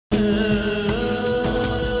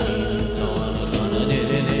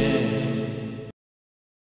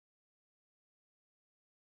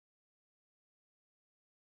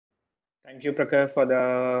Thank you, Prakhar, for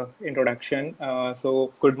the introduction.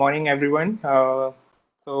 Good morning, everyone. I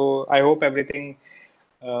hope everything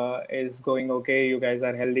is going okay. You guys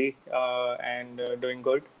are healthy and doing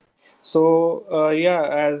good. As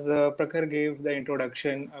Prakhar gave the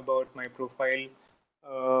introduction about my profile,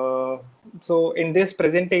 uh, in this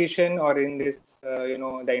presentation or in this,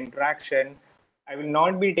 the interaction, I will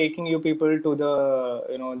not be taking you people to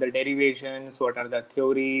the derivations, what are the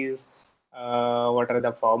theories, what are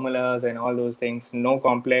the formulas and all those things. No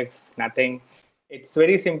complex, nothing. It's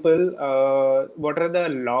very simple. What are the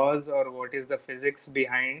laws or what is the physics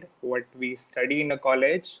behind what we study in the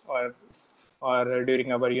college or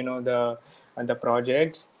during our the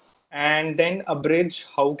projects, and then a bridge.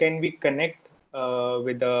 How can we connect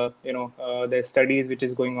with the studies which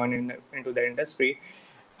is going on into the industry,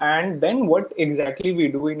 and then what exactly we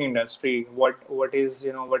do in industry, what is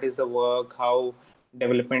the work, how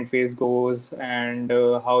development phase goes, and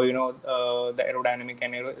how the aerodynamic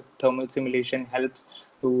and thermal simulation helps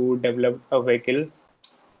to develop a vehicle.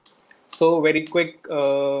 So very quick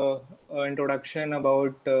introduction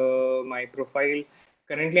about my profile.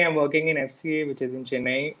 Currently, I'm working in FCA, which is in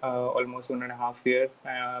Chennai, almost 1.5 years.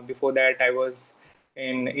 Before that, I was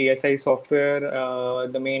in ESI software.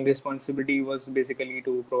 The main responsibility was basically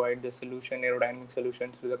to provide the solution, aerodynamic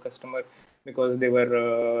solutions to the customer, because they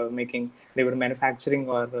were manufacturing,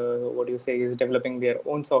 or what you say is developing their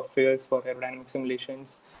own softwares for aerodynamic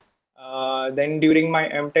simulations. Then during my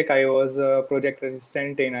MTech, I was a project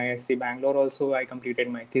assistant in ISC Bangalore. Also, I completed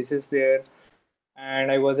my thesis there,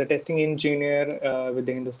 and I was a testing engineer with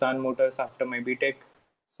the Hindustan Motors after my BTech.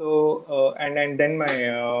 And then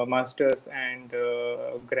my masters and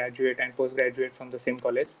graduate and postgraduate from the same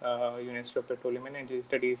college, University of Petroleum and Energy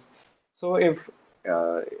Studies. So, if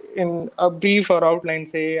in a brief or outline,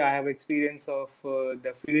 say I have experience of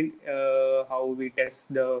the field, how we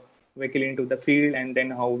test the vehicle into the field, and then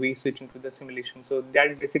how we switch into the simulation. So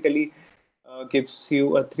that basically gives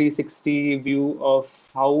you a 360 view of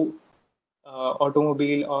how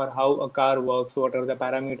automobile or how a car works, what are the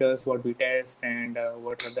parameters, what we test, and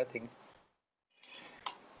what are the things.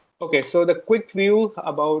 Okay, so the quick view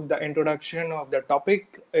about the introduction of the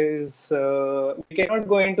topic is we cannot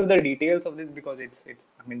go into the details of this because it's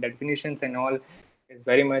I mean the definitions and all is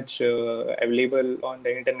very much available on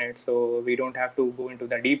the internet, so we don't have to go into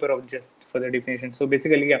the deeper of just for the definition. So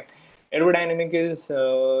basically, yeah, aerodynamic is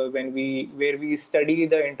where we study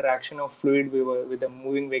the interaction of fluid with a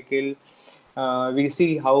moving vehicle. We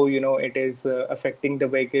see how it is affecting the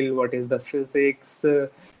vehicle, what is the physics,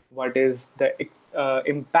 what is the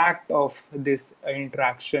impact of this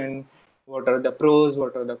interaction, what are the pros,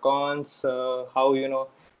 what are the cons, how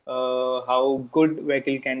how good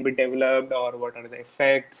vehicle can be developed, or what are the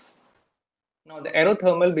effects. Now, the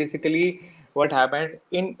aerothermal, basically, what happened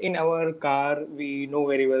in our car, we know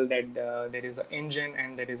very well that there is an engine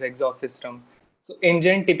and there is exhaust system. So,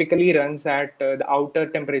 engine typically runs at the outer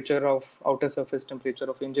surface temperature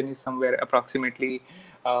of engine is somewhere approximately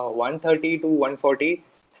 130 to 140.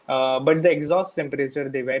 But the exhaust temperature,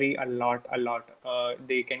 they vary a lot.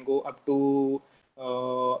 They can go up to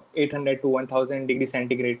 800 to 1000 degrees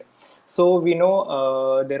centigrade. So we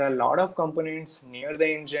know there are a lot of components near the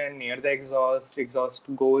engine, near the exhaust. Exhaust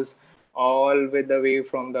goes all with the way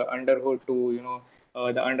from the underhood to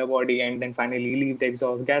the underbody, and then finally leave the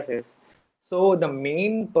exhaust gases. So the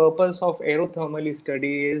main purpose of aerothermal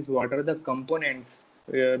study is what are the components,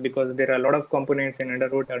 because there are a lot of components in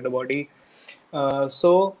underhood, underbody.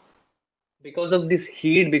 So because of this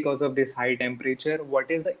heat, because of this high temperature, what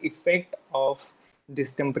is the effect of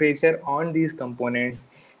this temperature on these components?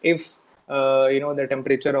 If the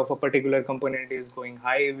temperature of a particular component is going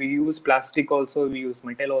high, we use plastic also, we use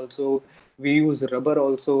metal also, we use rubber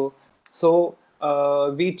also. So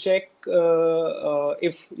we check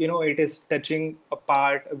if it is touching a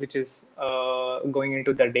part which is going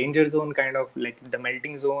into the danger zone, kind of like the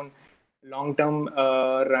melting zone. Long term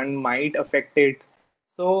run might affect it.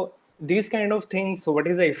 So these kind of things. So what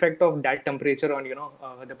is the effect of that temperature on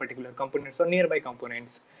the particular components or nearby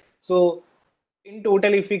components? So in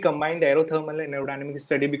total, if we combine the aerothermal and aerodynamic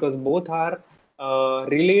study, because both are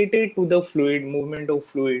related to the fluid movement of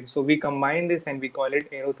fluid, so we combine this and we call it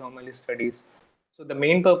aerothermal studies. So the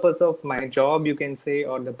main purpose of my job, you can say,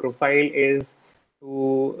 or the profile is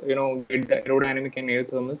to get the aerodynamic and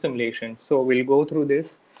aerothermal simulation. So we'll go through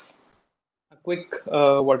this. A quick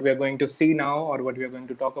what we are going to see now, or what we are going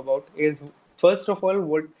to talk about, is first of all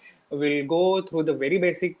what we'll go through the very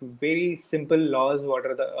basic, very simple laws. What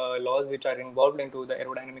are the laws which are involved into the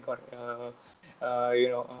aerodynamic or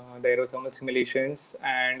the aerothermal simulations,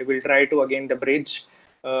 and we'll try to again the bridge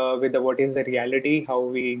with the what is the reality, how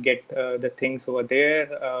we get the things over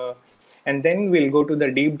there. And then we'll go to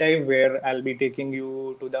the deep dive where I'll be taking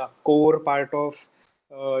you to the core part of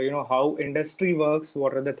how industry works,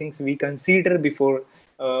 what are the things we consider before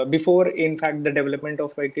in fact the development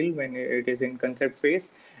of vehicle when it is in concept phase,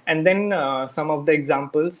 and then some of the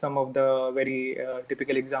examples, some of the very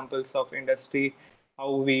typical examples of industry,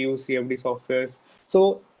 how we use CFD softwares.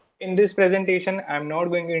 So in this presentation, I'm not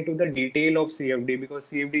going into the detail of CFD because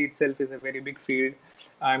CFD itself is a very big field.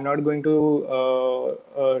 I'm not going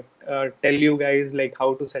to tell you guys like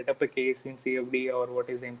how to set up a case in CFD or what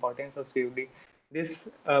is the importance of CFD. This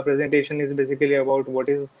presentation is basically about what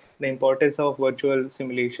is the importance of virtual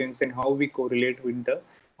simulations and how we correlate with the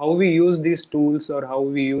how we use these tools or how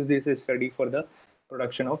we use this study for the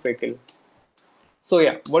production of vehicle. So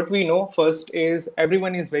yeah, what we know first is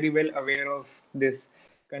everyone is very well aware of this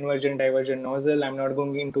convergent divergent nozzle. I'm not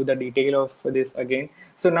going into the detail of this again.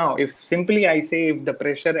 So now if simply I say if the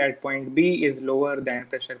pressure at point B is lower than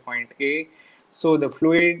pressure point A, so the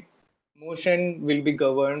fluid motion will be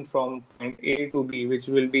governed from point A to B, which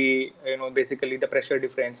will be basically the pressure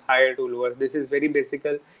difference higher to lower. This is very basic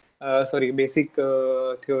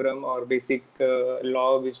theorem or basic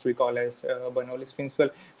law, which we call as Bernoulli's principle.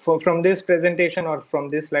 From this presentation or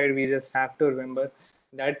from this slide, we just have to remember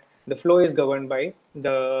that the flow is governed by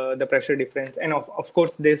the pressure difference, and of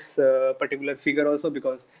course this particular figure also,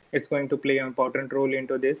 because it's going to play an important role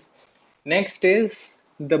into this. Next is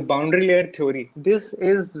the boundary layer theory. This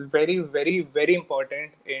is very, very, very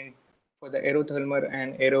important in for the aerothermal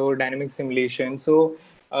and aerodynamic simulation. So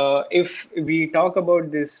if we talk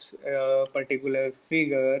about this particular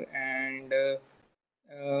figure, and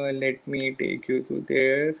let me take you to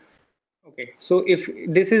there. Okay, so if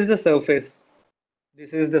this is the surface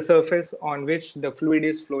on which the fluid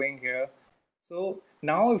is flowing here. So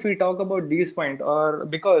now if we talk about these points, or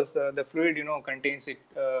because the fluid, contains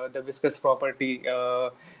the viscous property,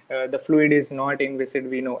 the fluid is not inviscid,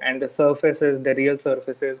 we know, and the surfaces, the real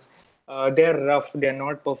surfaces, they're rough, they're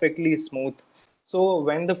not perfectly smooth. So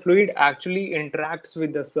when the fluid actually interacts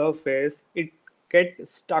with the surface, it gets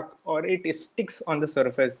stuck or it sticks on the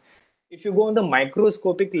surface. If you go on the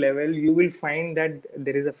microscopic level, you will find that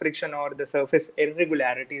there is a friction or the surface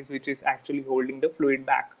irregularities which is actually holding the fluid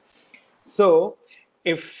back. So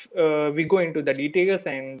if we go into the details,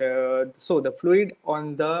 and so the fluid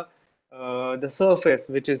on the surface,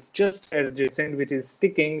 which is just adjacent, which is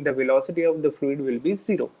sticking, the velocity of the fluid will be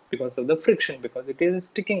zero because of the friction, because it is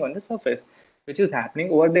sticking on the surface, which is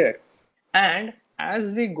happening over there. And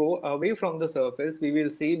as we go away from the surface, we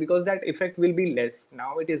will see, because that effect will be less.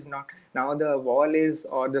 Now it is not, now the wall is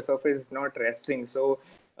or the surface is not resting. So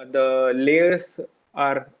the layers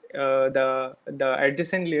are the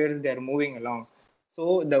adjacent layers, they are moving along.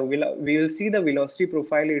 So we will see the velocity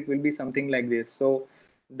profile, it will be something like this. So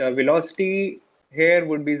the velocity here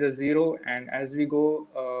would be the zero, and as we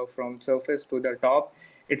go from surface to the top,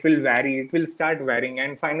 it will vary, it will start varying,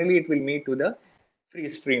 and finally it will meet to the free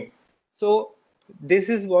stream. So this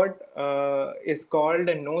is what is called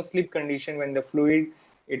a no slip condition when the fluid,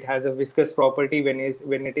 it has a viscous property when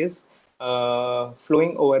it is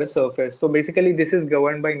flowing over a surface. So basically this is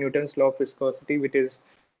governed by Newton's law of viscosity, which is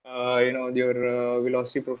your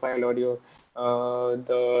velocity profile, or your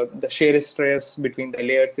the shear stress between the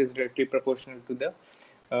layers is directly proportional to the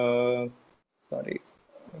sorry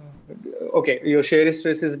okay, your shear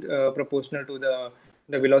stress is proportional to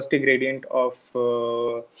the velocity gradient of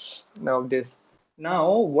now this.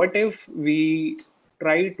 Now what if we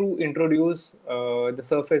try to introduce the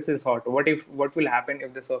surface is hot? What will happen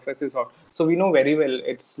if the surface is hot? So we know very well,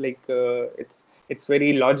 it's like it's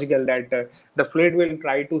very logical that the fluid will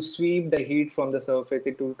try to sweep the heat from the surface,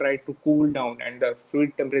 it will try to cool down, and the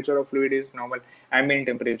fluid temperature of fluid is normal ambient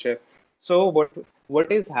temperature. So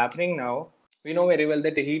what is happening now, we know very well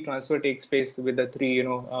that the heat transfer takes place with the three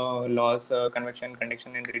laws: convection,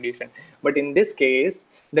 conduction, and radiation. But in this case,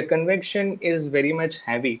 the convection is very much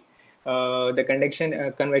heavy. The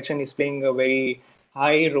convection is playing a very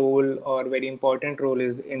high role or very important role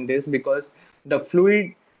is in this, because the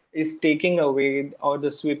fluid is taking away or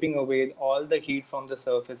the sweeping away all the heat from the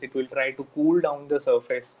surface. It will try to cool down the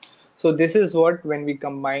surface. So this is what, when we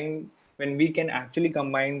can actually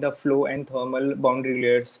combine the flow and thermal boundary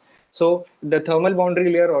layers. So the thermal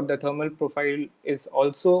boundary layer or the thermal profile is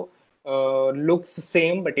also looks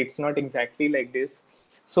same, but it's not exactly like this.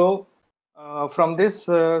 So from this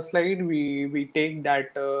slide, we take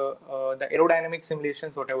that the aerodynamic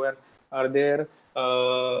simulations, whatever are there,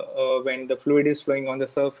 when the fluid is flowing on the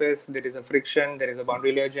surface, there is a friction, there is a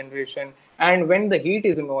boundary layer generation, and when the heat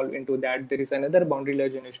is involved into that, there is another boundary layer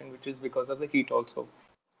generation, which is because of the heat also.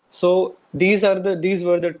 So these were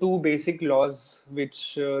the two basic laws,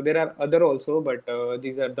 which there are other also, but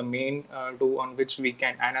these are the main two on which we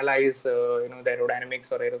can analyze the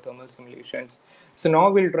aerodynamics or aerothermal simulations. So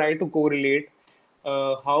now we'll try to correlate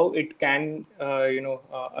how it can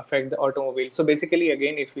affect the automobile. So basically,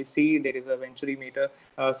 again, if we see there is a Venturi meter,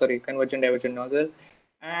 sorry, convergent divergent nozzle,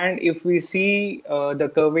 and if we see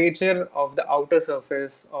the curvature of the outer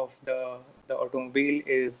surface of the automobile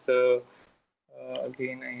is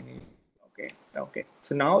again, I need. Okay, okay.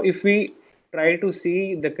 So now, if we try to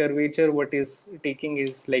see the curvature, what is taking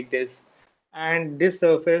is like this, and this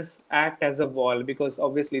surface act as a wall because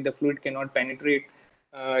obviously the fluid cannot penetrate,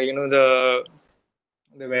 the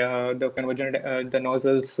convergent the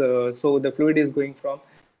nozzles. So the fluid is going from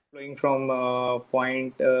flowing from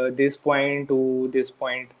point this point to this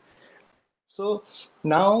point. So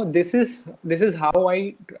now this is how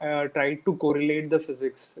I try to correlate the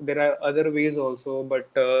physics. There are other ways also, but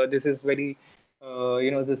this is very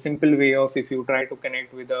the simple way of if you try to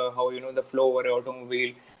connect with how the flow over an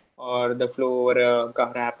automobile or the flow over a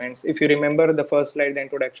car happens. If you remember the first slide, the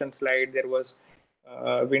introduction slide, there was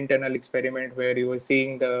wind tunnel experiment where you were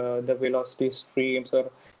seeing the velocity streams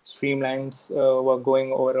or streamlines were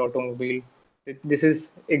going over automobile. This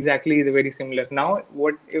is exactly the very similar. Now,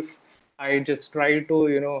 what if I just try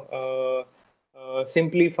to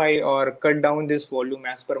simplify or cut down this volume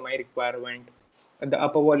as per my requirement? The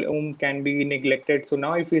upper volume can be neglected. So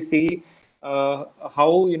now, if we see how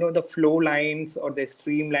the flow lines or the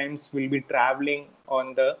streamlines will be traveling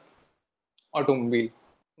on the automobile.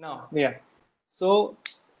 Now, yeah. So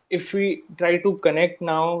if we try to connect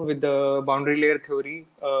now with the boundary layer theory,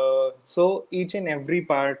 so each and every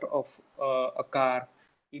part of a car,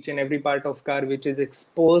 each and every part of car which is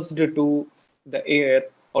exposed to the air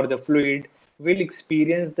or the fluid will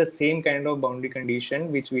experience the same kind of boundary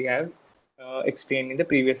condition which we have explained in the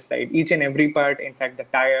previous slide. Each and every part, in fact, the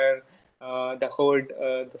tire, the hood,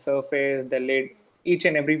 the surface, the lid, each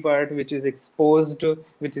and every part which is exposed,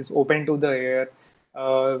 which is open to the air,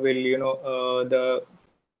 will the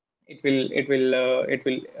it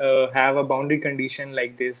will have a boundary condition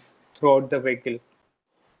like this throughout the vehicle.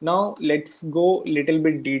 Now let's go little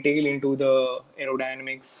bit detail into the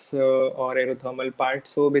aerodynamics or aerothermal part.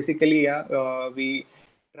 So basically, yeah, we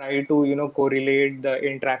try to correlate the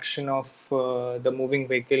interaction of the moving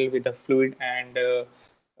vehicle with the fluid, and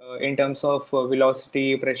in terms of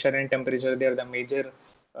velocity, pressure, and temperature, they are the major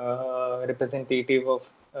representative of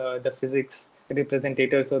the physics,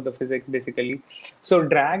 representators of the physics basically. So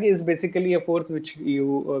drag is basically a force which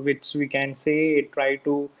we can say try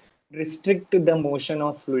to restrict the motion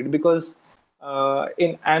of fluid because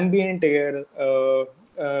in ambient air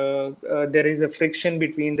there is a friction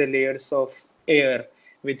between the layers of air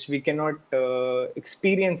which we cannot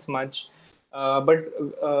experience much, but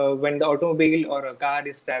when the automobile or a car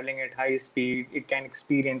is traveling at high speed, it can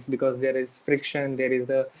experience because there is friction, there is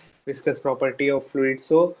a viscous property of fluid.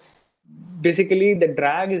 So basically, the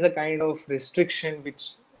drag is a kind of restriction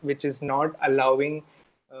which is not allowing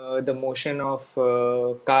the motion of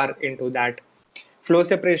car into that flow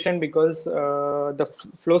separation because the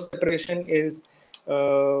flow separation is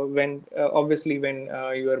when obviously when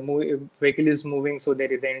vehicle is moving, so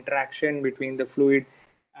there is an interaction between the fluid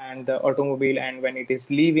and the automobile, and when it is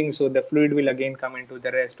leaving, so the fluid will again come into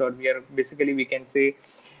the rest, or we can say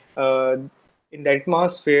uh, in the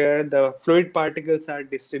atmosphere the fluid particles are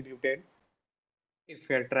distributed. If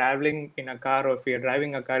we are traveling in a car or if we are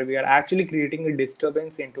driving a car, we are actually creating a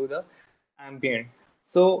disturbance into the ambient.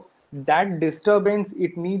 So that disturbance,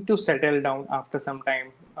 it need to settle down after some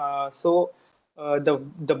time.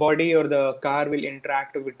 The body or the car will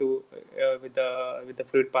interact with the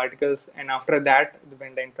fluid particles, and after that,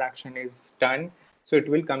 when the interaction is done, so it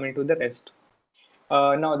will come into the rest.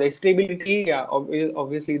 Now, the stability, yeah,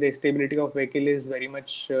 obviously, the stability of vehicle is very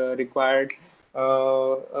much required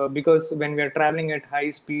because when we are traveling at high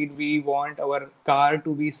speed, we want our car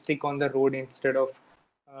to be stick on the road instead of,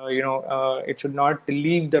 it should not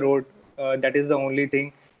leave the road. That is the only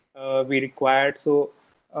thing we required. So,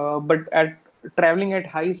 but at traveling at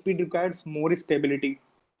high speed requires more stability,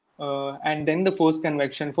 and then the force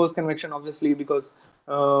convection. Force convection, obviously, because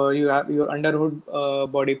you have your underhood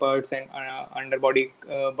body parts and underbody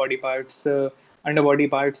body parts. Underbody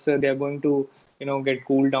parts, they are going to get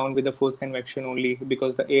cooled down with the force convection only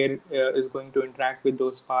because the air is going to interact with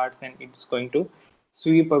those parts and it's going to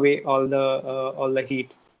sweep away all the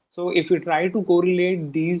heat. So if you try to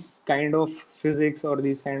correlate these kind of physics or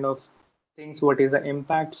these kind of things, what is the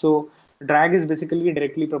impact? So drag is basically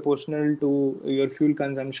directly proportional to your fuel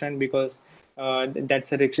consumption because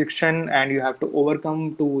that's a restriction and you have to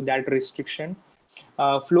overcome to that restriction.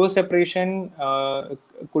 Flow separation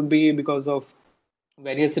could be because of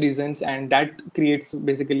various reasons, and that creates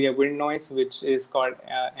basically a wind noise, which is called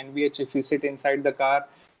NVH. If you sit inside the car,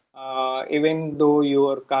 even though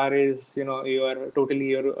your car is, you are totally,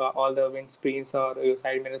 your all the wind screens or your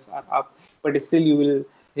side mirrors are up, but still you will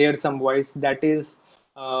hear some voice. That is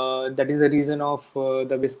a reason of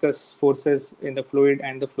the viscous forces in the fluid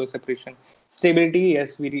and the flow separation. Stability,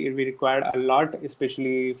 yes, we require a lot,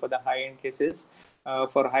 especially for the high end cases,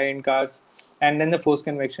 for high end cars. And then the force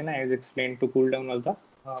convection, as explained, to cool down all the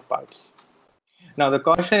parts. Now the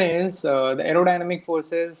caution is the aerodynamic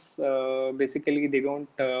forces. Basically,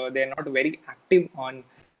 they're not very active on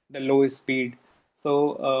the low speed.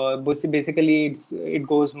 So basically, it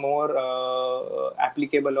goes more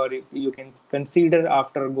applicable, or you can consider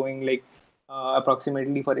after going like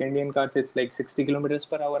approximately for Indian cars, it's like 60 kilometers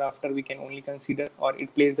per hour. After we can only consider, or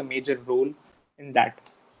it plays a major role in that.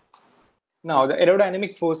 Now, the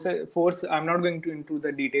aerodynamic force, I'm not going to into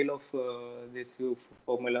the detail of this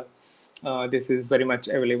formula. This is very much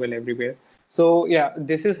available everywhere. So yeah,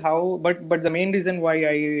 this is how. But the main reason why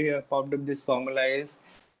I popped up this formula is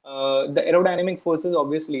the aerodynamic forces.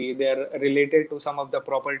 Obviously, they are related to some of the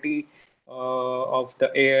property of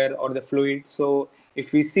the air or the fluid. So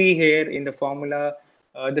if we see here in the formula,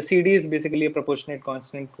 the CD is basically a proportionate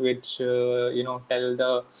constant, which tell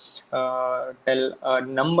a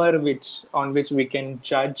number which we can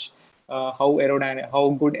judge how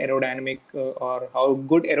good aerodynamic or how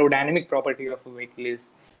good aerodynamic property of a vehicle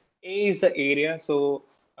is. A is the area, so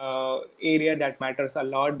area that matters a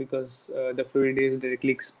lot because the fluid is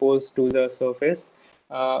directly exposed to the surface.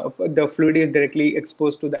 The fluid is directly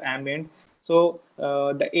exposed to the ambient. So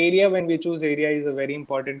the area, when we choose area, is a very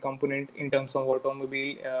important component in terms of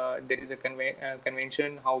automobile. There is a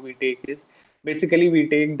convention how we take this. Basically, we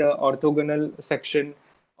take the orthogonal section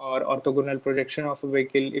or orthogonal projection of a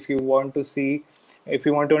vehicle. If you want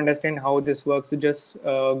to understand how this works, just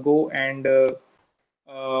uh,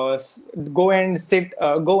 s- go and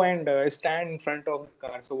stand in front of the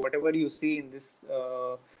car. So whatever you see in this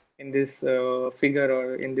figure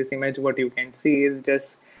or in this image, what you can see is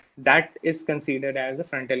just that is considered as the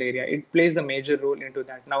frontal area. It plays a major role into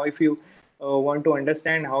that. Now, if you want to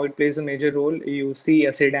understand how it plays a major role, you see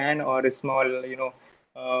a sedan or a small,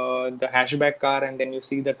 the hatchback car, and then you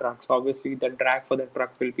see the trucks. Obviously, the drag for the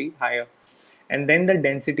truck will be higher. And then the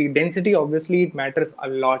density, obviously, it matters a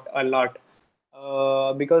lot,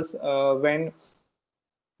 because when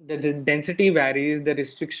the density varies, the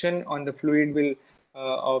restriction on the fluid will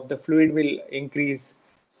of the fluid will increase.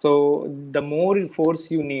 So the more force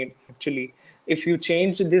you need, actually, if you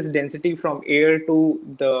change this density from air to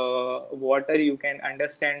the water, you can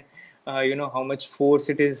understand, how much force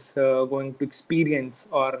it is going to experience,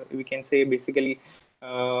 or we can say basically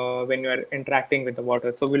when you are interacting with the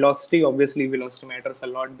water. So velocity, obviously, velocity matters a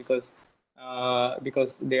lot because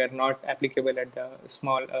they are not applicable at the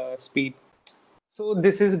small speed. So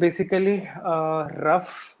this is basically a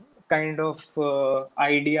rough kind of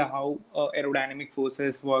idea how aerodynamic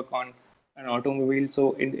forces work on an automobile.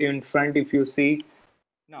 So in front, if you see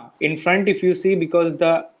now, in front, if you see, because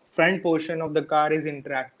the front portion of the car is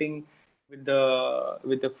interacting with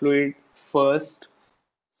the fluid first,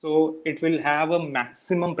 so it will have a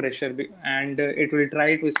maximum pressure and it will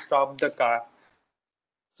try to stop the car.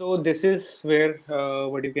 So this is where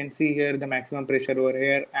what you can see here, the maximum pressure over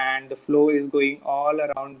here, and the flow is going all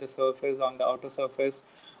around the surface on the outer surface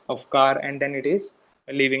of car, and then it is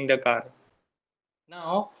leaving the car.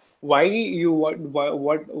 Now, why you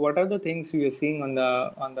what are the things you are seeing on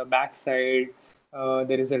the back side?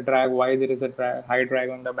 There is a drag. Why there is a high drag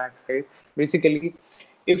on the back side? Basically,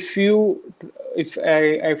 if you if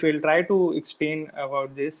we'll try to explain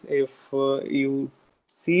about this, if you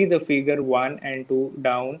see the figure 1 and 2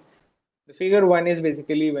 down, the figure 1 is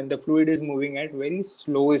basically when the fluid is moving at very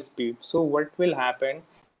slow speed. So what will happen?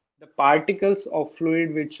 The particles of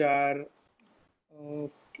fluid which are uh,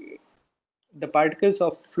 the particles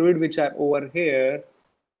of fluid which are over here,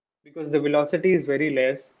 because the velocity is very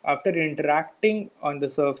less, after interacting on the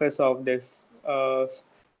surface of this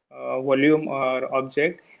volume or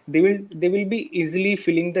object, they will be easily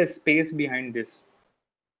filling the space behind this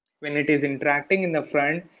when it is interacting in the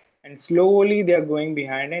front, and slowly they are going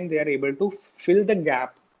behind and they are able to fill the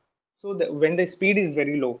gap. So when the speed is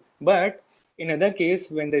very low, but in other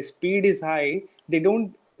case when the speed is high, they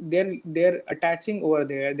don't they're attaching over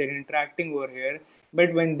there, they're interacting over here,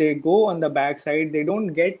 but when they go on the back side, they don't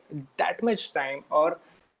get that much time, or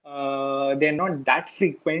they're not that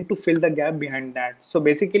frequent to fill the gap behind that. So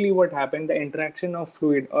basically what happened, the interaction of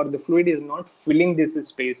fluid or the fluid is not filling this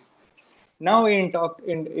space. Now,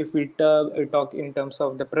 if we talk in terms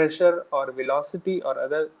of the pressure or velocity or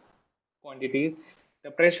other quantities, the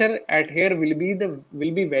pressure at here will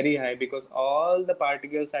be very high because all the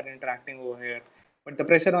particles are interacting over here. But the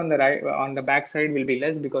pressure on the right on the back side will be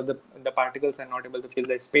less because the particles are not able to fill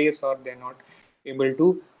the space, or they're not able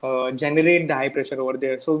to generate the high pressure over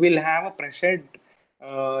there. So we'll have a pressure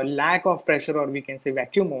lack of pressure, or we can say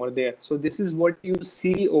vacuum over there. So this is what you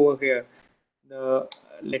see over here. The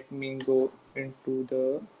Let me go into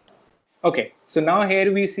the Okay, so now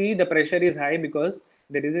here we see the pressure is high because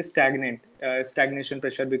there is a stagnation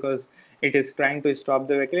pressure, because it is trying to stop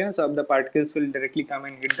the vehicle, and so the particles will directly come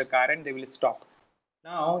and hit the car and they will stop.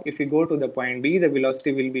 Now, if we go to the point B, the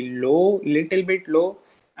velocity will be low, little bit low,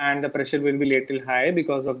 and the pressure will be little high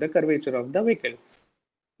because of the curvature of the vehicle.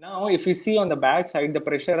 Now, if you see on the back side, the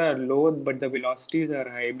pressure are low, but the velocities are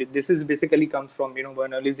high. This is basically comes from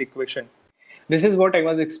Bernoulli's equation. This is what I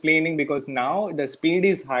was explaining, because now the speed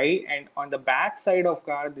is high, and on the back side of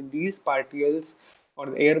car, these particles or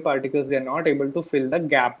the air particles, they are not able to fill the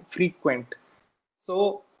gap frequent.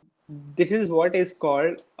 So this is what is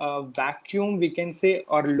called a vacuum, we can say,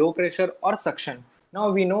 or low pressure or suction.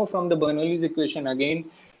 Now we know from the Bernoulli's equation again,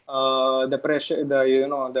 the pressure,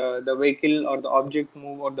 the vehicle or the object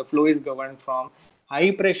move or the flow is governed from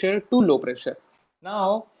high pressure to low pressure.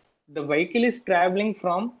 Now the vehicle is traveling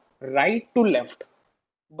from right to left,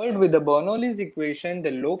 but with the Bernoulli's equation,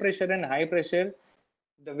 the low pressure and high pressure,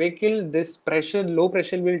 the vehicle, this pressure, low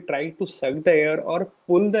pressure will try to suck the air or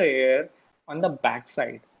pull the air on the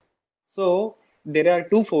backside. So there are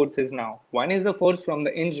two forces now. One is the force from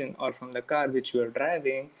the engine or from the car which you are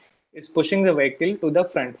driving is pushing the vehicle to the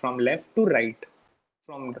front from left to right,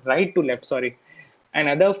 from right to left, sorry.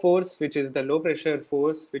 Another force, which is the low pressure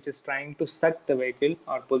force, which is trying to suck the vehicle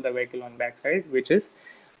or pull the vehicle on backside, which is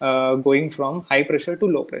going from high pressure to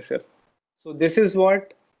low pressure. So this is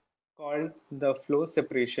what called the flow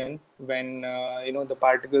separation, when the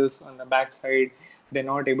particles on the backside, they're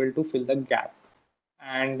not able to fill the gap.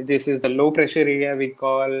 And this is the low pressure area, we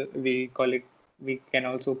can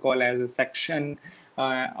also call as a section,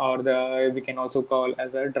 or the we can also call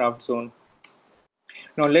as a draft zone.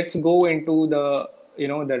 Now let's go into the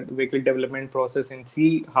vehicle development process and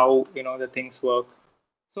see how the things work.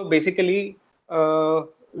 So basically,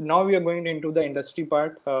 now we are going into the industry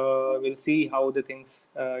part. We'll see how the things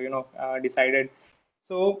are decided.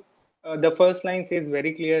 So the first line says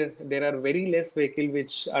very clear: there are very less vehicles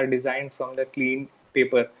which are designed from the clean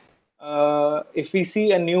paper. If we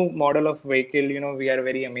see a new model of vehicle, we are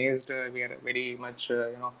very amazed. We are very much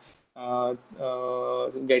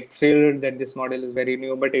get thrilled that this model is very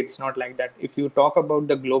new, but it's not like that. If you talk about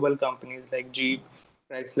the global companies like Jeep,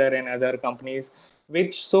 Chrysler, and other companies,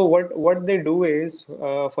 what they do is,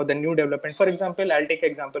 for the new development. For example, I'll take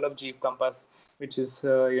example of Jeep Compass, which is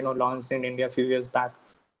launched in India a few years back.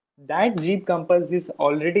 That Jeep Compass is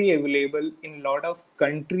already available in a lot of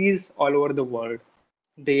countries all over the world.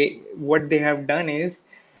 What they have done is,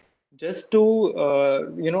 just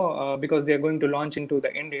to because they are going to launch into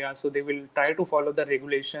the India, so they will try to follow the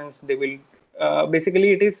regulations. They will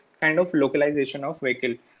basically, it is kind of localization of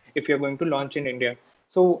vehicle if you're going to launch in India.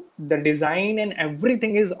 So the design and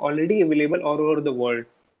everything is already available all over the world.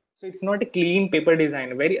 So it's not a clean paper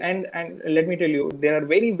design. And let me tell you, there are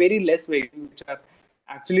very less vehicles which are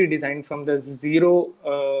actually designed from the zero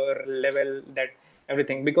level, that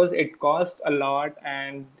everything, because it costs a lot,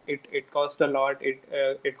 and it costs a lot.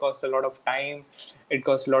 It costs a lot of time. It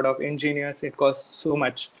costs a lot of engineers. It costs so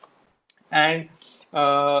much. And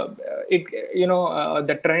it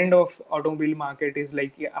the trend of automobile market is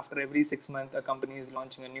like, after every 6 months a company is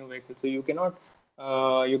launching a new vehicle, so you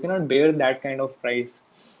cannot bear that kind of price.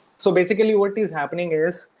 So basically what is happening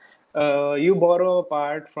is, you borrow a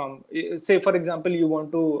part from, say for example, you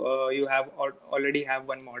want to you have already have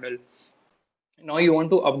one model. Now you want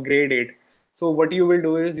to upgrade it. So what you will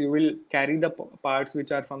do is, you will carry the parts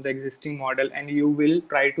which are from the existing model, and you will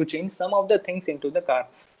try to change some of the things into the car.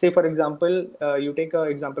 Say for example, you take an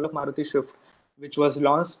example of Maruti Swift, which was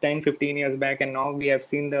launched 10-15 years back, and now we have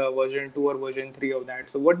seen the version 2 or version 3 of that.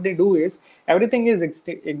 So what they do is, everything is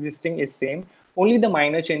existing is same, only the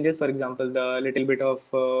minor changes. For example, the little bit of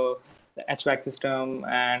the HVAC system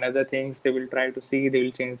and other things, they will try to see, they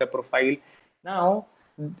will change the profile. Now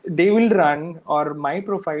they will run, or my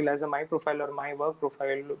profile, as a my profile or my work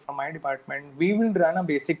profile from my department, we will run a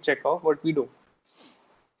basic check of what we do.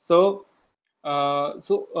 So uh,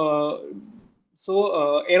 so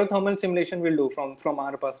uh, aerothermal simulation will do from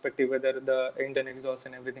our perspective, whether the engine exhaust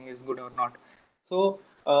and everything is good or not. So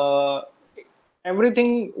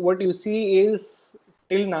everything what you see is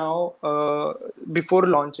till now, before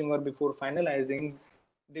launching or before finalizing,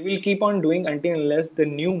 they will keep on doing until unless the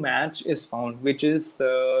new match is found, which is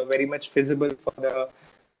very much feasible for the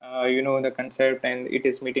the concept, and it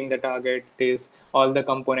is meeting the target. It is all the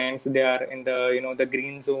components, they are in the the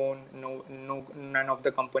green zone. No, none of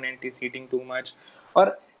the component is heating too much,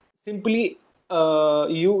 or simply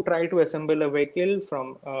you try to assemble a vehicle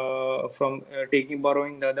from taking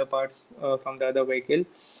borrowing the other parts from the other vehicle,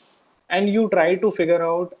 and you try to figure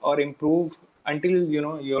out or improve until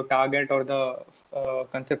your target or the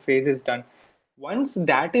concept phase is done. Once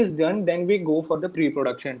that is done, then we go for the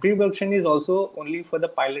pre-production. Pre-production is also only for the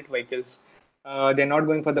pilot vehicles. They're not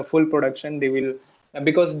going for the full production. They will,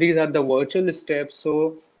 because these are the virtual steps.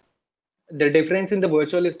 So the difference in the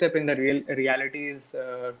virtual step in the reality is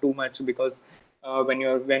too much, because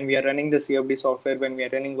when we are running the CFD software, when we are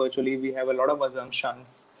running virtually, we have a lot of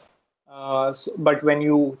assumptions. But when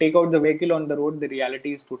you take out the vehicle on the road, the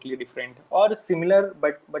reality is totally different or similar,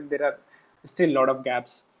 but there are still a lot of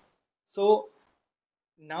gaps. So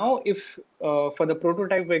now, if for the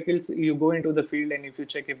prototype vehicles, you go into the field and if you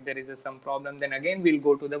check if there is some problem, then again we'll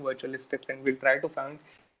go to the virtual steps and we'll try to find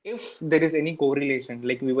if there is any correlation,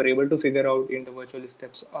 like we were able to figure out in the virtual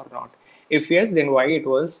steps or not. If yes, then why it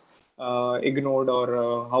was ignored,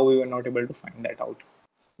 or how we were not able to find that out.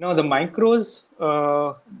 Now the micros,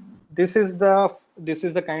 this is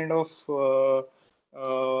the kind of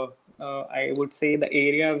I would say the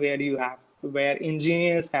area where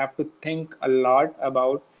engineers have to think a lot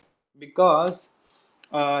about, because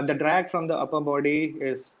the drag from the upper body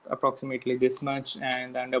is approximately this much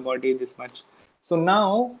and the underbody this much. So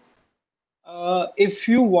now if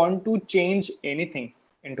you want to change anything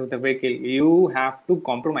into the vehicle, you have to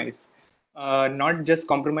compromise. Not just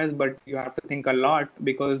compromise, but you have to think a lot,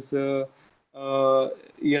 because the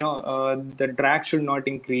drag should not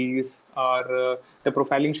increase, or the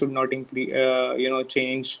profiling should not increase.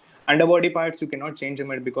 Change underbody parts. You cannot change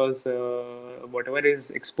them, because whatever is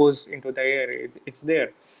exposed into the air, it's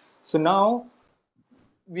there. So now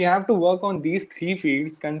we have to work on these three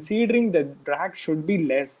fields, considering the drag should be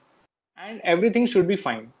less and everything should be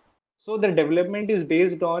fine. So the development is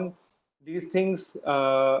based on these things,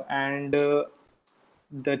 and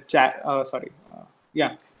the chat. Sorry,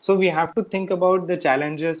 yeah. So we have to think about the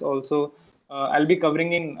challenges also. I'll be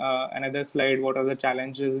covering in another slide what are the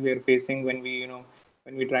challenges we are facing when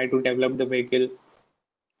we try to develop the vehicle.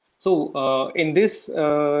 So in this,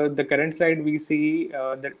 the current slide, we see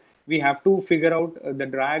that we have to figure out the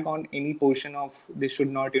drag on any portion of this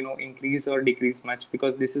should not, increase or decrease much,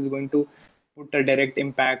 because this is going to put a direct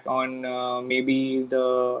impact on maybe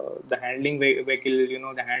the handling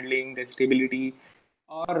vehicle, the handling, the stability,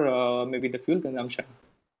 or maybe the fuel consumption.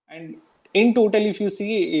 And in total, if you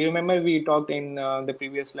see, you remember we talked in the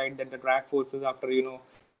previous slide that the drag forces after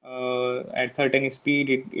at certain speed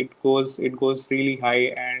it goes really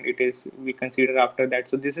high, and it is we consider after that.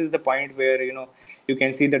 So this is the point where you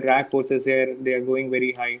can see the drag forces here, they are going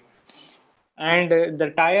very high. And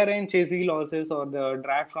the tire and chassis losses, or the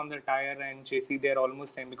drag from the tire and chassis, they're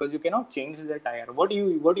almost same, because you cannot change the tire. What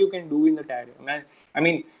you can do in the tire? I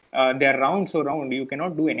mean, they're round, so round. You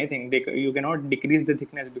cannot do anything. You cannot decrease the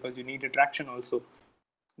thickness because you need a traction also.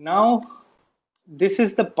 Now, this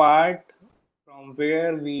is the part from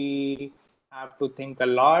where we have to think a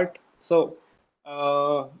lot. So,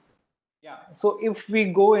 uh, yeah. So if we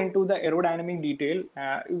go into the aerodynamic detail,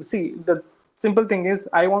 you see the simple thing is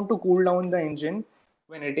I want to cool down the engine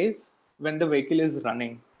when the vehicle is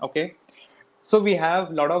running. Okay. So we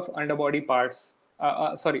have a lot of underbody parts.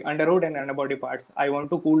 Sorry, underhood and underbody parts. I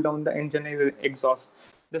want to cool down the engine exhaust.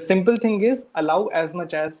 The simple thing is allow as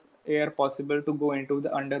much as air possible to go into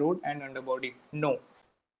the underhood and underbody. No,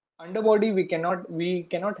 underbody we cannot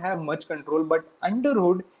have much control, but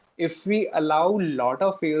underhood, if we allow lot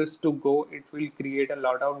of airs to go, it will create a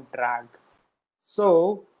lot of drag.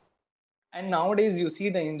 So, and nowadays you see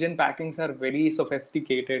the engine packings are very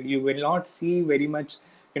sophisticated. You will not see very much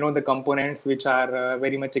the components which are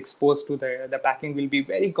very much exposed to the packing will be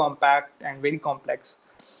very compact and very complex.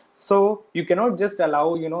 So you cannot just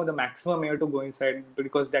allow the maximum air to go inside,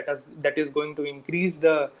 because that is going to increase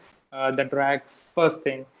the drag. First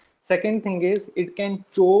thing. Second thing is it can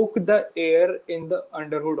choke the air in the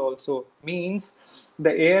underhood also. Means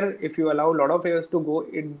the air, if you allow a lot of airs to go,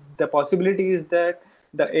 the possibility is that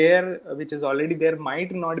the air which is already there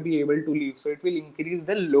might not be able to leave. So it will increase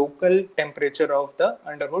the local temperature of the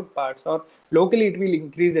underhood parts, or locally it will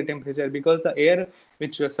increase the temperature, because the air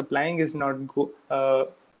which you're supplying is not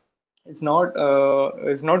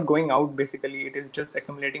going out. Basically, it is just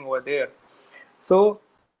accumulating over there. So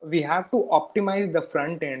we have to optimize the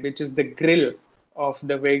front end, which is the grill. of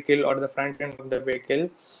the vehicle or the front end of the vehicle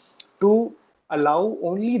to allow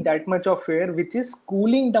only that much of air which is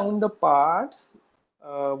cooling down the parts,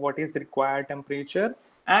 what is required temperature,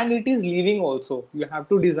 and it is leaving also. You have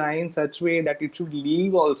to design such way that it should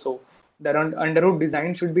leave also. The underhood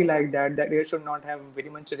design should be like that, that air should not have very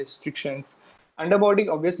much restrictions. Underbody,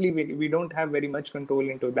 obviously, we don't have very much control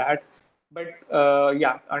into that. But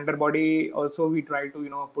yeah, underbody also we try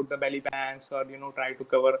to put the belly pants or try to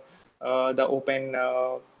cover the open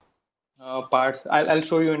parts. I'll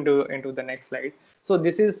show you into the next slide. So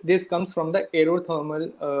this comes from the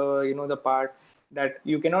aerothermal, the part that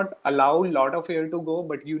you cannot allow a lot of air to go,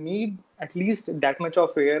 but you need at least that much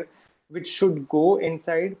of air which should go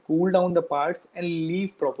inside, cool down the parts, and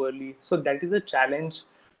leave properly. So that is a challenge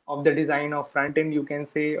of the design of front end, you can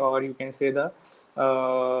say, or you can say the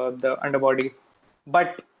underbody.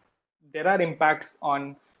 But there are impacts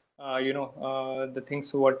on the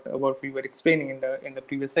things what we were explaining in the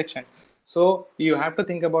previous section. So you have to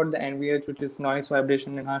think about the NVH, which is noise,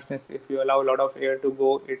 vibration, and harshness. If you allow a lot of air to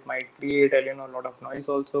go, it might create a a lot of noise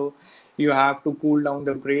also. You have to cool down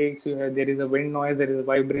the brakes. There is a wind noise, there is a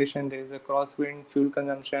vibration, there is a crosswind, fuel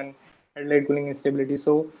consumption, headlight cooling instability.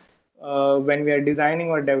 So when we are designing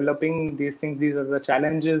or developing these things, these are the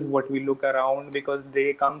challenges what we look around, because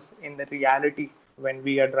they comes in the reality when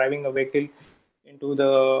we are driving a vehicle into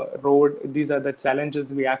the road. These are the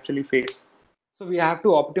challenges we actually face. So we have to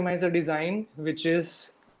optimize a design which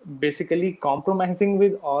is basically compromising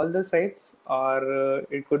with all the sides, or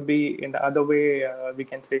it could be in the other way. We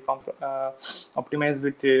can say optimize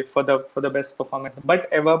with for the best performance.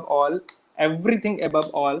 But above all, everything above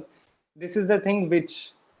all, this is the thing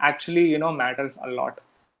which actually matters a lot.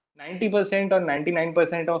 90% or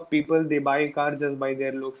 99% of people, they buy cars just by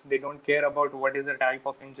their looks. They don't care about what is the type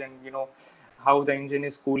of engine, how the engine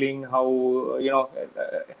is cooling, how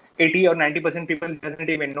 80 or 90% people doesn't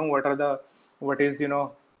even know what is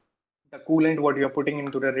the coolant what you're putting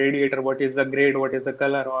into the radiator, what is the grade, what is the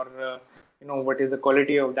color, or what is the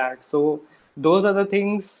quality of that. So those are the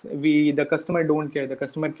things the customer don't care. The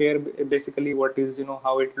customer care basically what is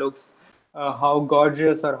how it looks, how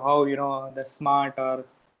gorgeous, or how the smart or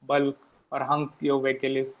bulk or hunk your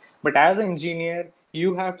vehicle is. But as an engineer,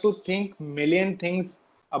 you have to think million things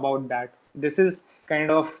about that. This is kind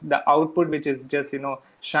of the output which is just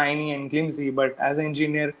shiny and flimsy, but as an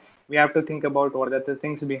engineer we have to think about what are the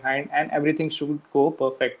things behind, and everything should go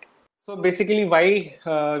perfect. So basically, why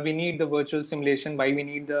we need the virtual simulation, why we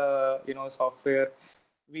need the software.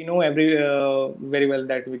 We know very well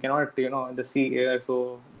that we cannot the see air,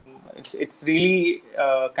 so it's really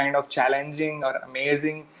kind of challenging or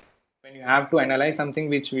amazing when you have to analyze something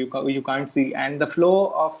which you can't see, and the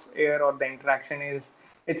flow of air or the interaction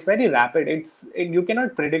it's very rapid. You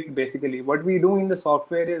cannot predict. Basically what we do in the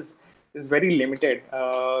software is very limited.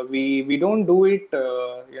 We don't do it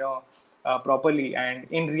properly, and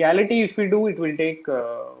in reality if we do, it will take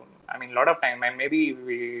a lot of time, and maybe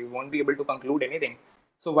we won't be able to conclude anything.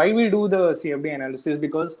 So why we do the CFD analysis?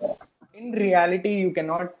 Because in reality you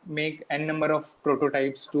cannot make n number of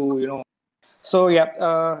prototypes to so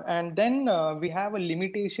yeah, and then we have a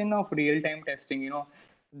limitation of real-time testing.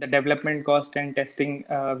 The development cost and testing,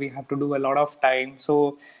 we have to do a lot of time.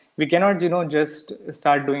 So we cannot, just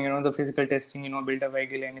start doing, the physical testing. Build a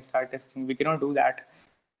vehicle and start testing. We cannot do that.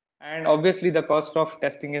 And obviously, the cost of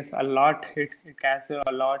testing is a lot. It costs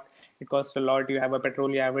a lot. It costs a lot. You have a petrol,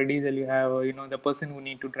 you have a diesel, you have, the person who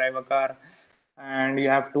need to drive a car, and you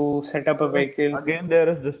have to set up a vehicle. Again, there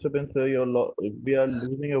is disturbance. We are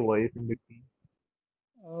losing your voice in between.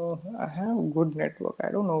 I have good network.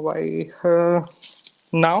 I don't know why.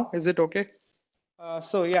 Now, is it okay?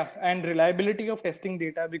 So yeah, and reliability of testing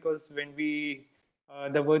data, because when we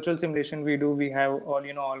the virtual simulation we do, we have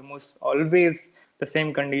almost always the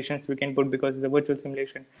same conditions we can put because it's a virtual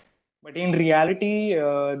simulation. But in reality,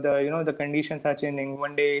 the the conditions are changing.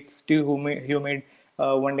 One day it's too humid,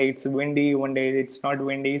 one day it's windy, one day it's not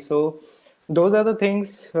windy. So those are the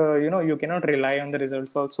things you cannot rely on the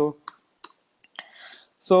results also.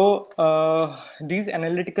 So these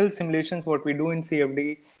analytical simulations, what we do in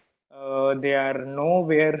CFD, they are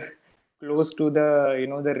nowhere close to the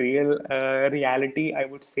the real reality. I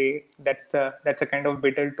would say that's a kind of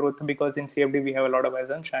bitter truth, because in CFD we have a lot of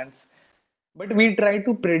assumptions, but we try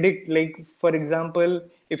to predict. Like for example,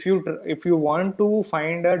 if you want to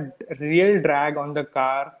find a real drag on the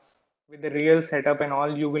car with the real setup and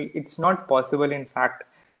all, you will. It's not possible. In fact,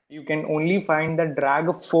 you can only find the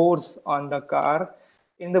drag force on the car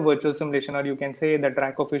in the virtual simulation, or you can say the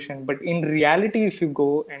drag coefficient. But in reality, if you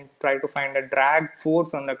go and try to find a drag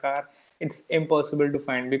force on the car, it's impossible to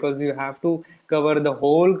find because you have to cover the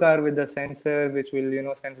whole car with the sensor, which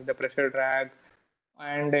will sense the pressure drag,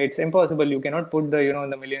 and it's impossible. You cannot put the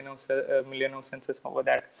the million of sensors over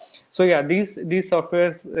that. So yeah, these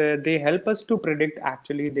softwares, they help us to predict.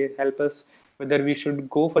 Actually, they help us whether we should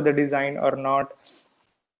go for the design or not.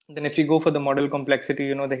 Then if you go for the model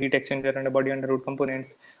complexity, the heat exchanger and the body under root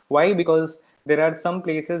components. Why? Because there are some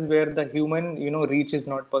places where the human, reach is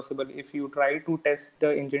not possible. If you try to test the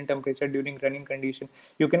engine temperature during running condition,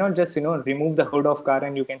 you cannot just, remove the hood of car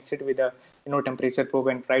and you can sit with a, temperature probe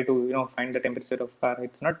and try to, find the temperature of car.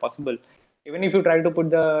 It's not possible. Even if you try to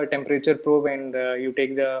put the temperature probe and you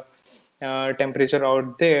take the temperature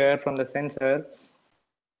out there from the sensor,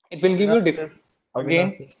 it will give you Avinash,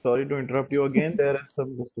 again. Avinash, sorry to interrupt you again. There is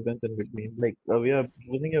some disturbance in between. Like we are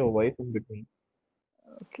losing your voice in between.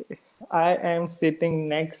 Okay, I am sitting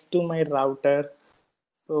next to my router,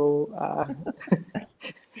 so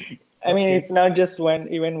I mean Okay. it's not just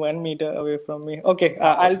even 1 meter away from me. Okay,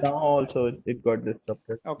 Now, I'll now also it got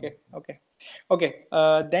disrupted. okay.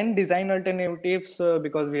 Then design alternatives,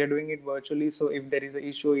 because we are doing it virtually. So if there is an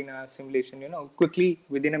issue in a simulation, quickly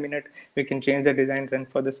within a minute we can change the design run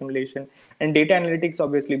for the simulation. And data analytics,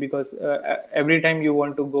 obviously, because every time you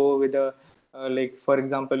want to go with a like for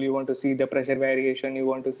example, you want to see the pressure variation, you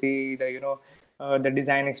want to see the the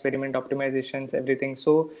design experiment optimizations, everything.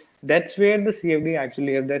 So that's where the CFD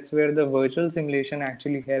actually helps. That's where the virtual simulation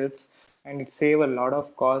actually helps, and it save a lot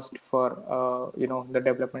of cost for the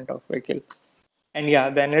development of vehicle. And yeah,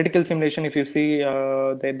 the analytical simulation, if you see,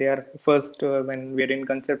 they are first, when we are in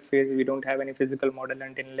concept phase, we don't have any physical model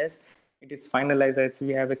unless it is finalized, as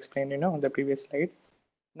we have explained, on the previous slide.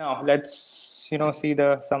 Now let's see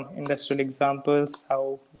the some industrial examples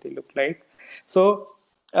how they look like. So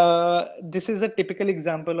this is a typical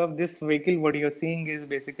example of this vehicle. What you're seeing is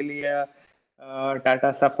basically a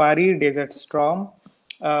Tata Safari Desert Storm.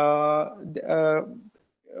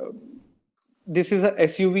 This is a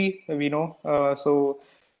SUV, we know. So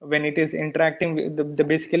when it is interacting with the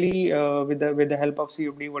basically with the help of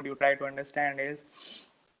CFD, what you try to understand is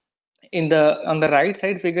in the on the right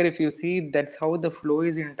side figure, if you see, that's how the flow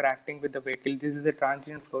is interacting with the vehicle. This is a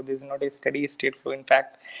transient flow, this is not a steady state flow, in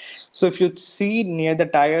fact. So if you see near the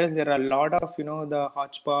tires, there are a lot of the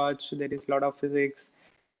hodgepodge, there is a lot of physics,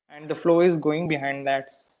 and the flow is going behind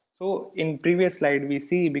that. So in previous slide we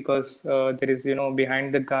see, because there is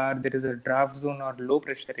behind the car there is a draft zone or low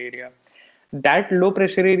pressure area. That low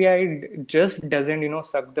pressure area, it just doesn't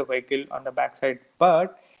suck the vehicle on the backside,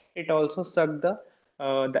 but it also suck the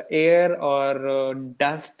air or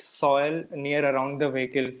dust soil near around the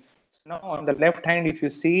vehicle. Now on the left hand, if you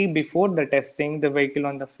see, before the testing, the vehicle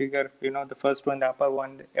on the figure, the first one, the upper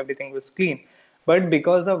one, everything was clean. But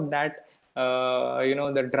because of that,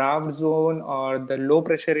 the draft zone or the low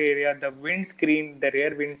pressure area, the windscreen, the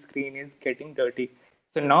rear windscreen is getting dirty.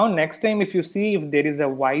 So now next time, if you see, if there is a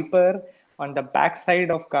wiper on the back side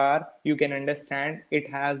of car, you can understand it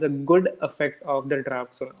has a good effect of the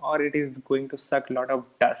draft zone, or it is going to suck a lot of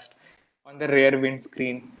dust on the rear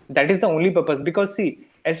windscreen. That is the only purpose. Because see,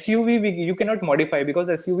 SUV you cannot modify, because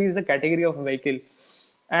SUV is a category of vehicle,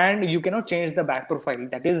 and you cannot change the back profile.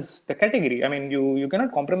 That is the category. I mean, you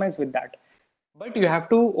cannot compromise with that. But you have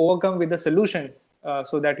to overcome with a solution,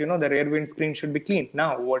 so that the rear windscreen should be clean.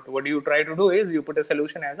 Now, what you try to do is you put a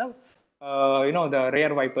solution as a the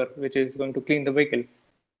rear wiper, which is going to clean the vehicle.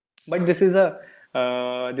 But this is a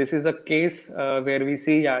case where we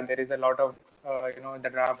see, yeah, there is a lot of the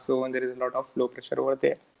draft zone, there is a lot of low pressure over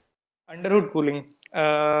there. Underhood cooling.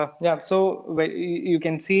 Yeah, so you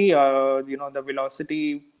can see, the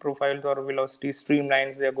velocity profiles or velocity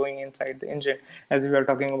streamlines, they're going inside the engine, as we were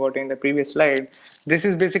talking about in the previous slide. This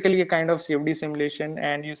is basically a kind of CFD simulation,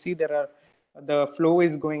 and you see there are the flow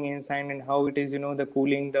is going inside and how it is, the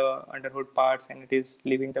cooling the underhood parts, and it is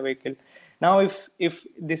leaving the vehicle. Now, if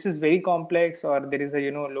this is very complex, or there is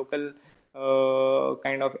a local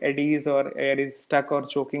kind of eddies, or air is stuck or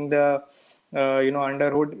choking the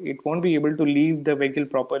underhood, it won't be able to leave the vehicle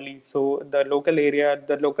properly. So the local area,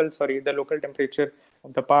 the local temperature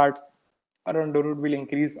of the parts around the road will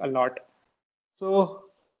increase a lot. So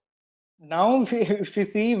now if we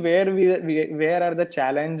see where where are the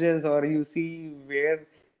challenges, or you see where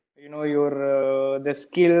your the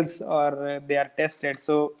skills, or they are tested.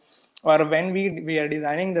 So, or when we are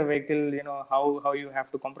designing the vehicle, how you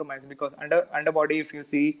have to compromise, because underbody, if you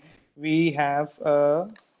see, we have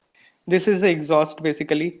this is the exhaust,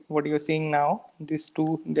 basically what you're seeing now. These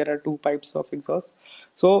two, there are two pipes of exhaust.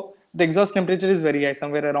 So the exhaust temperature is very high,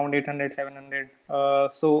 somewhere around 800, 700.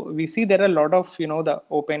 So we see there are a lot of the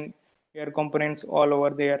open air components all over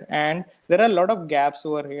there, and there are a lot of gaps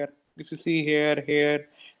over here. If you see here,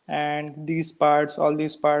 and these parts, all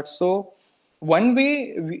these parts. So one way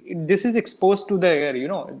this is exposed to the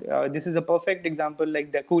air, this is a perfect example,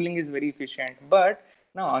 like the cooling is very efficient. But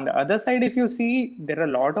now on the other side, if you see, there are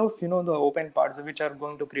a lot of, the open parts which are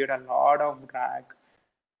going to create a lot of drag.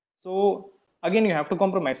 So again, you have to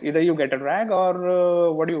compromise. Either you get a drag,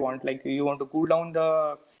 or what do you want? Like, you want to cool down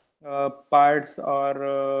the parts,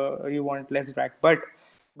 or you want less drag. But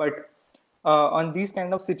on these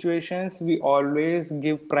kind of situations, we always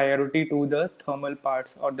give priority to the thermal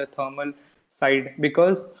parts or the thermal side,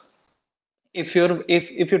 because if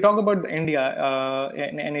you talk about India,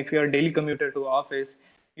 and if you're a daily commuter to office,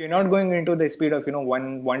 you're not going into the speed of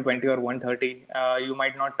 120 or 130. You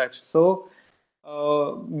might not touch. So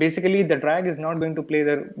basically, the drag is not going to play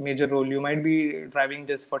the major role. You might be driving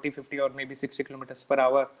just 40, 50, or maybe 60 kilometers per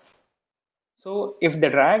hour. So if the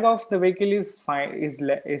drag of the vehicle is fine,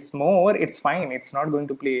 is more, it's fine. It's not going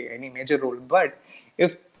to play any major role. But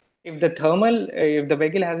if if the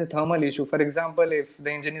vehicle has a thermal issue, for example, if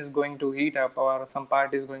the engine is going to heat up or some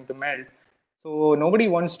part is going to melt, so nobody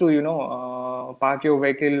wants to park your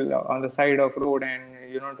vehicle on the side of road, and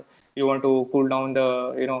you want to cool down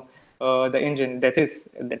the engine. That is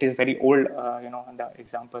very old, the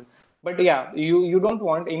example. But yeah, you don't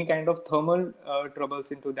want any kind of thermal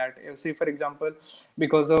troubles into that. Say for example,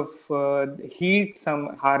 because of heat,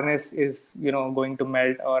 some harness is going to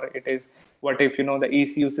melt, or it is, what if the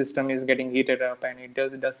ECU system is getting heated up and it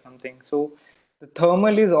does something. So the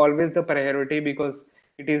thermal is always the priority, because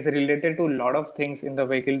it is related to a lot of things in the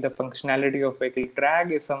vehicle, the functionality of vehicle.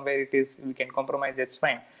 Drag, if somewhere it is, we can compromise, that's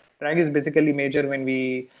fine. Drag is basically major when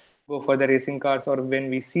we go for the racing cars, or when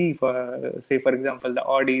we see, for say for example, the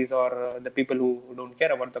Audis, or the people who don't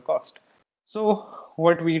care about the cost. So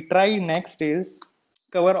what we try next is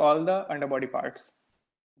cover all the underbody parts.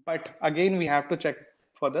 But again, we have to check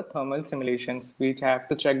for the thermal simulations. We have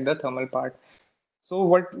to check the thermal part. So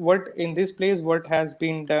what in this place, what has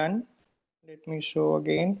been done? Let me show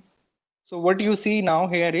again. So what you see now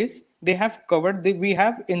here is they have covered we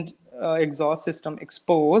have in exhaust system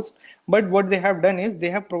exposed, but what they have done is they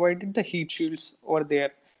have provided the heat shields over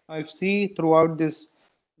there. Now if you see throughout this,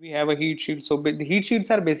 we have a heat shield. So the heat shields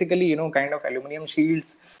are basically kind of aluminum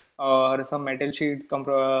shields, or some metal sheet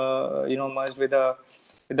merged with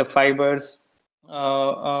the fibers,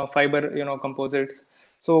 fiber composites.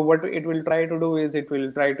 So what it will try to do is it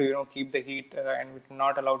will try to keep the heat, and it will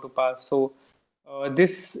not allow to pass. So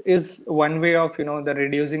this is one way of the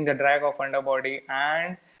reducing the drag of underbody,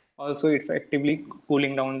 and also effectively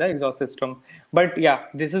cooling down the exhaust system. But yeah,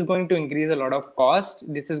 this is going to increase a lot of cost.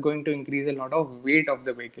 This is going to increase a lot of weight of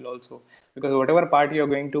the vehicle also, because whatever part you're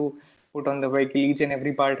going to put on the vehicle, each and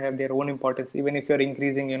every part have their own importance. Even if you're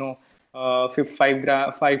increasing 5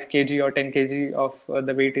 kg or 10 kg of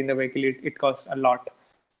the weight in the vehicle, it costs a lot.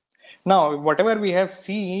 Now, whatever we have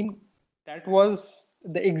seen, that was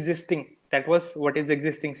the existing. That was what is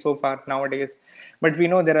existing so far nowadays. But we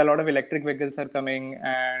know there are a lot of electric vehicles are coming,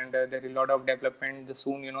 and there is a lot of development.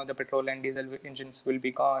 Soon, the petrol and diesel engines will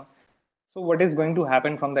be gone. So, what is going to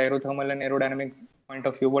happen from the aerothermal and aerodynamic point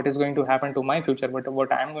of view? What is going to happen to my future? But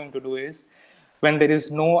what I am going to do is, when there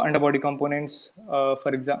is no underbody components,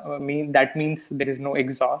 for example, that means there is no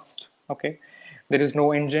exhaust. Okay, there is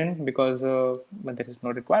no engine, because but there is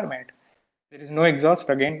no requirement. There is no exhaust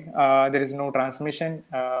again. There is no transmission,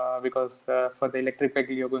 because for the electric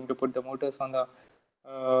vehicle you're going to put the motors on the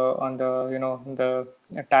the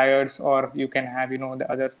tires, or you can have the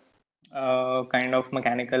other kind of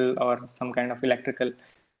mechanical or some kind of electrical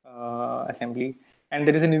assembly. And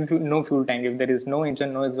there is no fuel tank. If there is no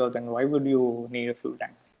engine, no exhaust, then why would you need a fuel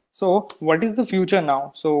tank? So what is the future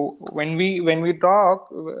now? So when we talk,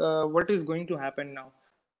 what is going to happen now?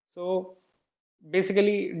 So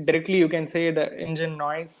basically, directly you can say the engine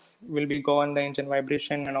noise will be gone, the engine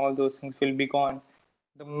vibration and all those things will be gone.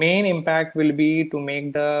 The main impact will be to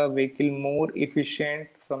make the vehicle more efficient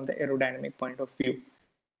from the aerodynamic point of view.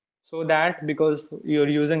 So that, because you're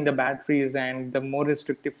using the batteries, and the more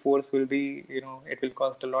restrictive force will be, it will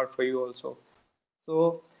cost a lot for you also.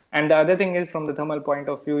 So, and the other thing is, from the thermal point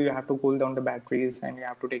of view, you have to cool down the batteries, and you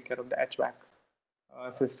have to take care of the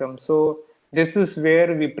HVAC system. So this is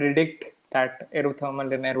where we predict that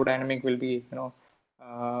aerothermal and aerodynamic will be,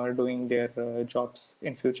 doing their jobs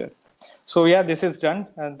in future. So yeah, this is done.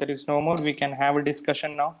 There is no more. We can have a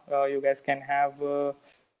discussion now. You guys can have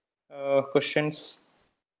questions.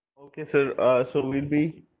 Okay, sir. So we'll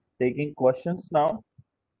be taking questions now.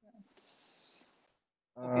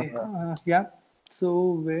 Okay. Uh, Yeah.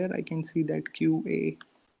 So where I can see that QA.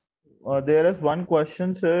 there is one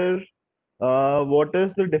question, sir. What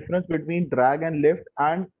is the difference between drag and lift,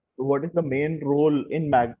 and what is the main role in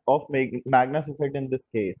Magnus effect in this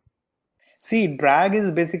case? See, drag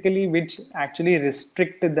is basically which actually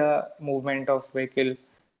restrict the movement of vehicle,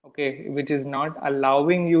 okay, which is not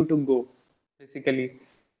allowing you to go, basically.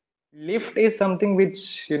 Lift is something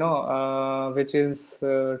which, which is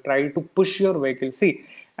try to push your vehicle. See,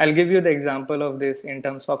 I'll give you the example of this in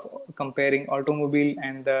terms of comparing automobile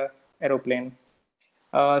and the aeroplane.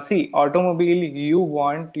 See, automobile, you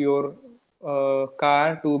want your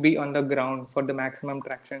car to be on the ground for the maximum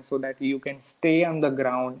traction so that you can stay on the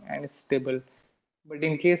ground and stable. But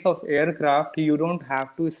in case of aircraft, you don't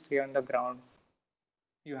have to stay on the ground,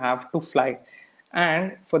 you have to fly,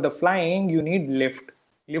 and for the flying you need lift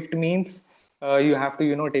means you have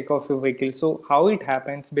to take off your vehicle. So how it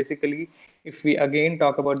happens basically, if we again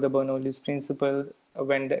talk about the Bernoulli's principle,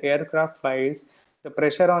 when the aircraft flies, the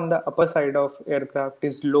pressure on the upper side of aircraft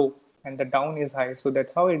is low and the down is high, so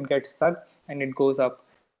that's how it gets sucked and it goes up.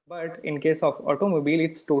 But in case of automobile,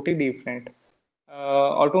 it's totally different.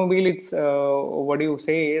 Automobile, it's what you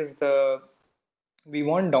say is the we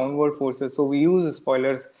want downward forces, so we use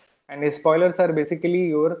spoilers, and the spoilers are basically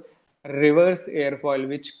your reverse airfoil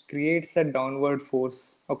which creates a downward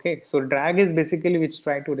force. Okay, so drag is basically which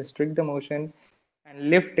try to restrict the motion, and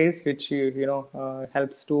lift is which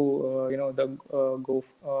helps to the go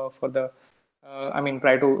for the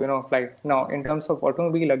try to fly. Now in terms of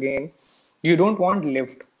automobile, again, you don't want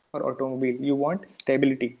lift for automobile, you want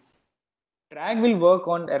stability. Drag will work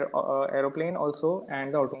on aeroplane also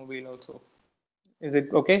and the automobile also. Is it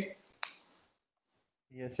okay?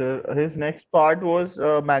 Yes, sir. His next part was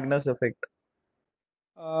Magnus effect.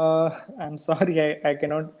 I'm sorry, I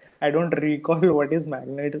cannot, I don't recall what is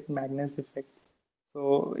Magnus effect.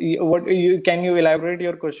 So, what you can you elaborate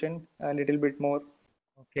your question a little bit more?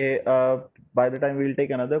 Okay, by the time we'll take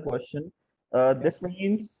another question. Yeah, This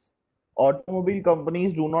means automobile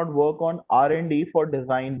companies do not work on R&D for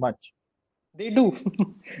design much. they do.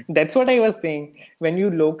 That's what I was saying. When you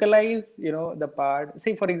localize, the part.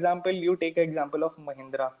 Say, for example, you take an example of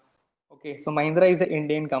Mahindra. Okay, so Mahindra is an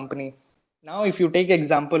Indian company. Now, if you take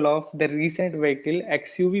example of the recent vehicle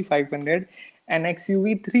XUV 500 and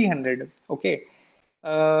XUV 300, okay,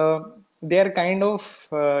 uh, they are kind of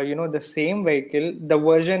the same vehicle. The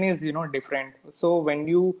version is different. So when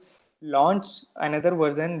you launch another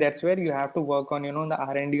version, that's where you have to work on the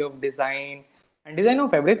R&D of design and design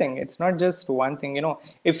of everything. It's not just one thing.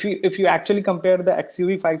 If you actually compare the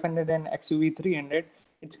XUV 500 and XUV 300,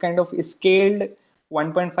 it's kind of scaled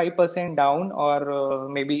 1.5% down, or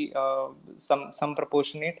maybe some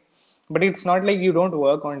proportionate. But it's not like you don't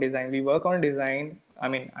work on design. We work on design.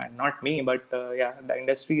 Not me, but yeah, the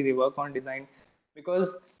industry, they work on design,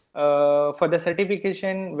 because for the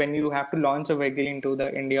certification, when you have to launch a vehicle into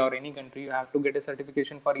the India or any country, you have to get a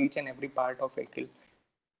certification for each and every part of vehicle.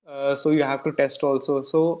 So you have to test also.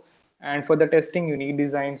 So, and for the testing you need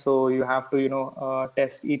design, so you have to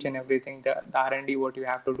test each and everything. The R&D, what you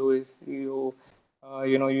have to do is you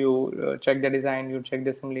check the design, you check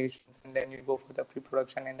the simulations, and then you go for the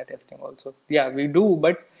pre-production and the testing also. Yeah, we do.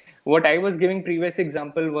 But what I was giving previous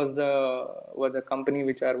example was the company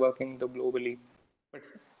which are working the globally. but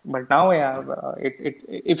but now, yeah,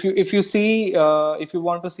 if you see, if you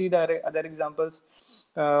want to see the other examples,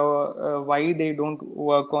 why they don't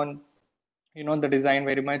work on the design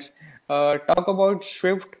very much. Talk about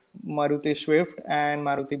Swift, Maruti Swift and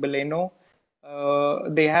Maruti Baleno.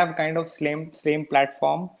 They have kind of same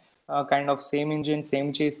platform, kind of same engine,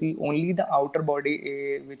 same chassis. Only the outer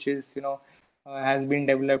body, which is has been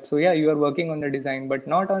developed. So yeah, you are working on the design, but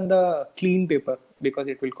not on the clean paper, because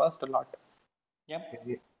it will cost a lot. Yeah.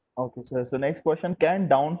 Okay, okay, sir. So next question, can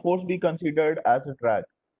downforce be considered as a drag?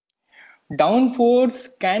 Downforce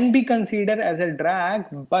can be considered as a drag,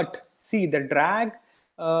 but see the drag.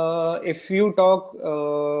 If you talk,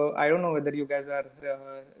 I don't know whether you guys are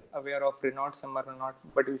aware of Renault Summer or not,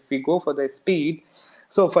 but if we go for the speed,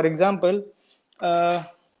 so for example, uh,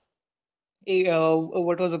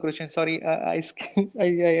 what was the question? Sorry, I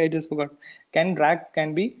just forgot. Can drag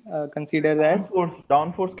can be considered as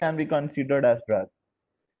Downforce can be considered as drag.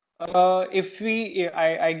 if we,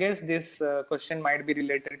 I guess this question might be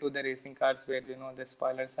related to the racing cars where the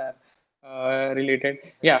spoilers are related.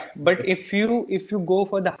 Yeah, but Yes. if you go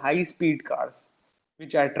for the high speed cars,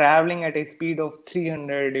 which are traveling at a speed of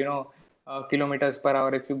 300, kilometers per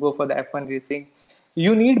hour, if you go for the F1 racing,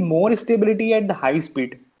 you need more stability at the high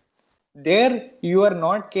speed. There you are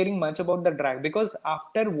not caring much about the drag, because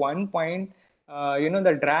after one point,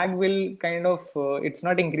 the drag will kind of it's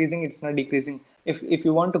not increasing, it's not decreasing. If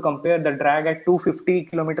you want to compare the drag at 250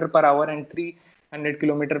 kilometer per hour and 300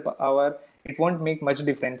 kilometer per hour, it won't make much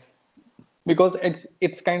difference. because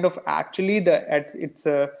it's kind of actually the at its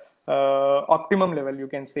optimum level, you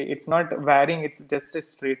can say. It's not varying, it's just a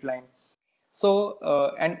straight line. So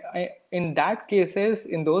in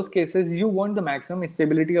those cases you want the maximum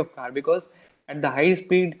stability of car, because at the high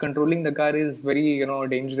speed controlling the car is very,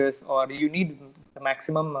 dangerous, or you need the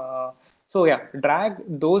maximum so yeah, drag,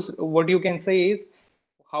 those, what you can say is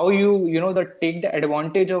how the take the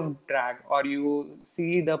advantage of drag, or you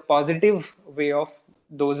see the positive way of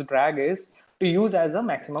those drag is to use as a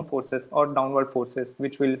maximum forces or downward forces,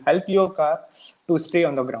 which will help your car to stay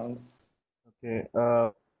on the ground. Okay.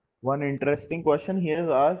 One interesting question here is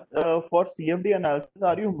asked, for CFD analysis,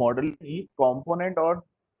 are you modeling each component or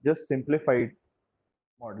just simplified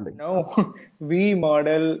modeling? No, we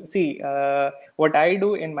model. See, what I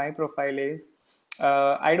do in my profile is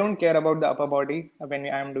I don't care about the upper body when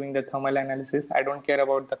I'm doing the thermal analysis. I don't care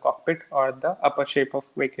about the cockpit or the upper shape of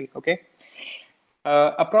vehicle. Okay,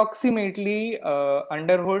 approximately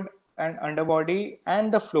underhood and underbody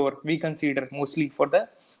and the floor we consider mostly for the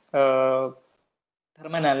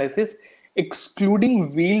thermal analysis,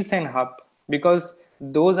 excluding wheels and hub, because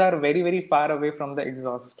those are very very far away from the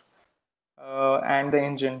exhaust and the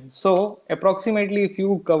engine. So approximately, if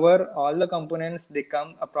you cover all the components, they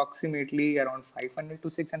come approximately around 500 to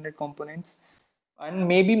 600 components, and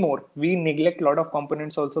maybe more. We neglect a lot of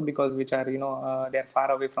components also, because which are, they're far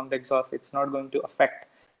away from the exhaust. It's not going to affect.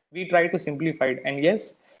 We try to simplify it, and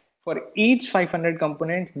yes, for each 500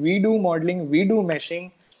 component, we do modeling, we do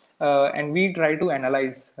meshing, and we try to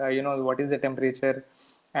analyze, what is the temperature,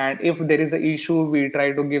 and if there is an issue, we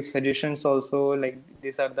try to give suggestions also, like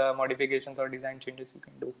these are the modifications or design changes you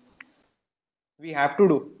can do. We have to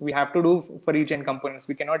do for each and components.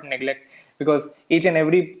 We cannot neglect, because each and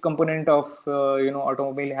every component of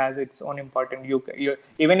automobile has its own importance. You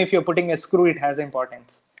even if you're putting a screw, it has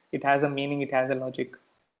importance, it has a meaning, it has a logic.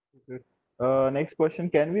 Okay. Next question,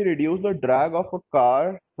 can we reduce the drag of a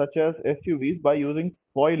car such as SUVs by using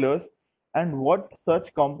spoilers, and what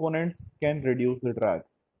such components can reduce the drag?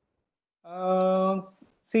 Uh,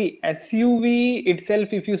 See, SUV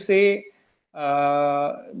itself, if you say,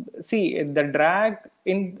 uh, see the drag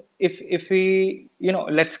in, if we,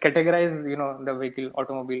 let's categorize, the vehicle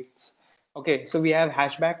automobiles. Okay, so we have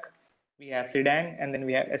hatchback, we have sedan, and then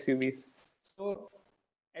we have SUVs. So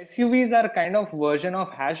SUVs are kind of version of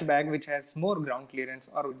hatchback, which has more ground clearance,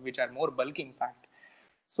 or which are more bulky, in fact.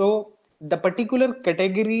 So the particular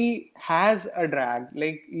category has a drag.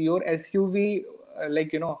 Like your SUV,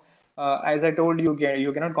 as I told you,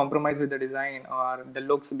 you cannot compromise with the design or the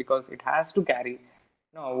looks, because it has to carry.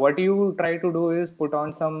 No, what you try to do is put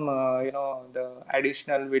on some, the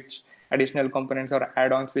additional components or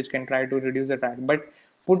add-ons which can try to reduce the drag. But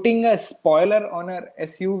putting a spoiler on a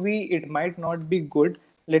SUV, it might not be good.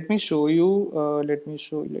 Let me show you. Let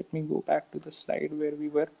me go back to the slide where we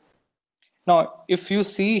were. Now, if you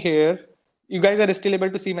see here, you guys are still able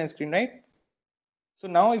to see my screen, right? So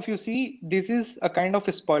now if you see, this is a kind of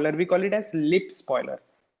a spoiler. We call it as lip spoiler.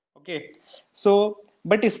 Okay. So,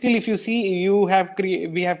 but still, if you see, we have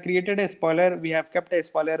created a spoiler, we have kept a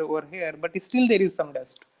spoiler over here, but still there is some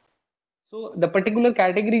dust. So the particular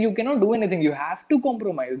category, you cannot do anything. You have to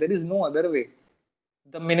compromise. There is no other way.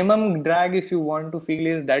 The minimum drag, if you want to feel,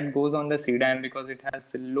 is that goes on the sedan, because it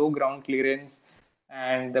has low ground clearance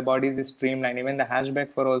and the body is streamlined. Even the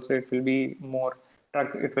hatchback for also, it will be more,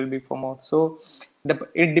 truck it will be for more. So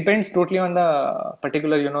it depends totally on the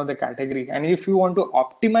particular, the category. And if you want to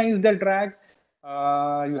optimize the drag,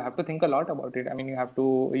 you have to think a lot about it. I mean,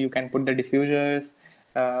 you can put the diffusers,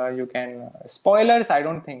 you can spoilers. I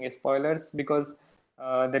don't think spoilers, because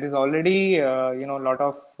there is already a lot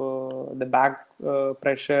of the back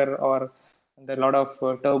pressure, or the lot of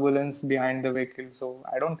turbulence behind the vehicle. So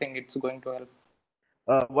I don't think it's going to help.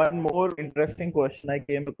 One more interesting question I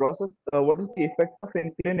came across is, what is the effect of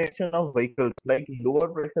inclination of vehicles, like lower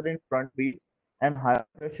pressure in front wheels and higher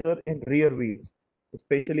pressure in rear wheels,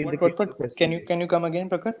 especially in the case of What? Can you SUVs? come again,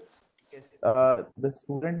 Prakar? Yes, the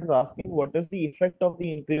student is asking what is the effect of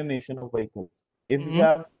the inclination of vehicles. If we Hmm.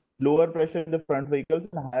 have lower pressure in the front vehicles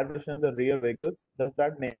and higher pressure in the rear vehicles, does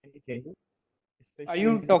that make any changes, Are especially in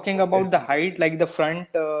you the case talking of about the SUVs? height, like the front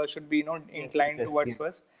should be Yes, inclined yes, towards yes.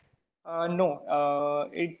 first? No,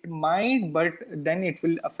 it might, but then it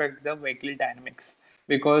will affect the vehicle dynamics,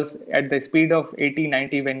 because at the speed of 80,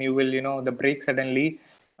 90, when you will, the brake suddenly,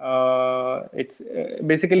 it's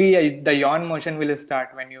basically the yawn motion will start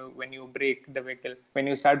when you brake the vehicle, when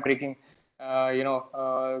you start braking,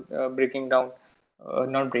 breaking down,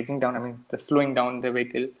 not breaking down. I mean, the slowing down the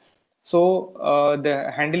vehicle. So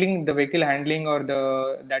the vehicle handling, or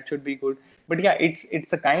the that should be good. But yeah,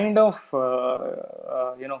 it's a kind of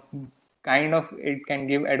kind of it can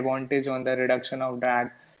give advantage on the reduction of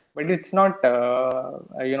drag, but it's not,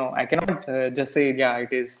 I cannot just say, yeah,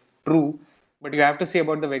 it is true, but you have to see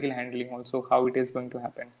about the vehicle handling also, how it is going to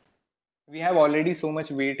happen. We have already so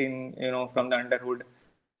much weight in, from the underhood.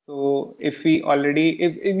 So if we already,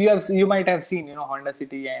 if you might have seen, Honda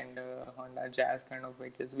City and Honda Jazz kind of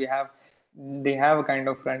vehicles, they have a kind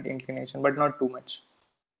of front inclination, but not too much.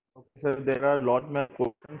 Okay, so there are a lot more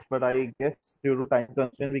questions, but I guess due to time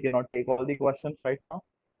constraint, we cannot take all the questions right now.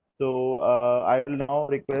 So I will now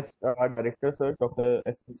request our director, sir, Dr.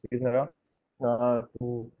 S. Sridhara,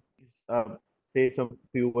 to say some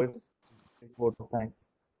few words before thanks.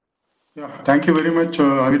 Yeah, thank you very much,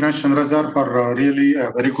 Avinash Chandrazar, for really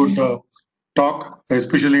a very good talk,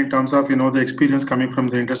 especially in terms of the experience coming from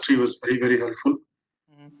the industry was very, very helpful.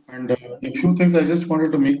 And a few things I just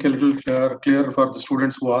wanted to make a little clear for the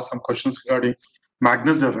students who ask some questions regarding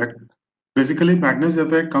Magnus effect. Basically, Magnus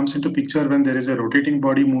effect comes into picture when there is a rotating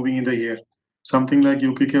body moving in the air. Something like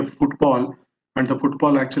you kick a football, and the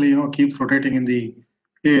football actually keeps rotating in the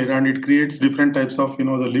air, and it creates different types of the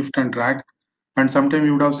lift and drag. And sometimes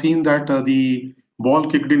you would have seen that the ball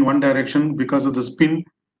kicked in one direction because of the spin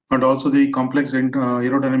and also the complex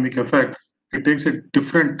aerodynamic effect. It takes a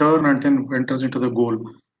different turn and then enters into the goal.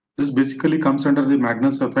 This basically comes under the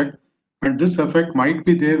Magnus effect, and this effect might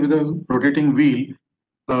be there with a rotating wheel.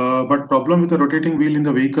 But problem with the rotating wheel in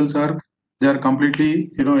the vehicles are they are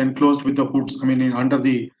completely enclosed with the hoods. I mean under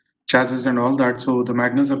the chassis and all that. So the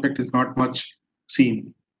Magnus effect is not much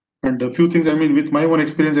seen. And a few things. I mean, with my own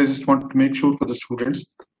experience, I just want to make sure for the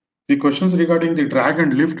students. The questions regarding the drag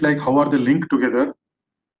and lift, like how are they linked together?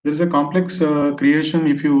 There is a complex creation.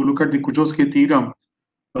 If you look at the Kuchowski theorem,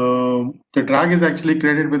 the drag is actually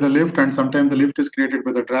created with the lift, and sometimes the lift is created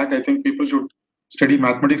with the drag. I think people should study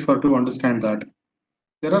mathematics for to understand that.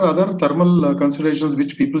 There are other thermal considerations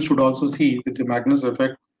which people should also see with the Magnus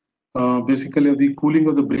effect. Basically, the cooling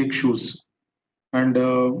of the brake shoes, and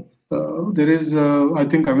there is, I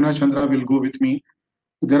think Avinash Chandra will go with me.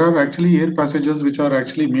 There are actually air passages which are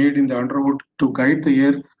actually made in the underwood to guide the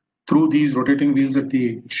air through these rotating wheels at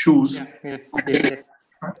the shoes. Yeah, yes.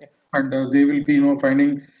 And they will be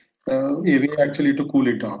finding a way actually to cool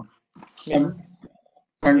it down. Yeah.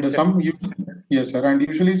 And Yes, sir. yes, sir. And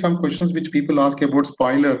usually some questions which people ask about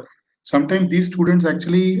spoiler. Sometimes these students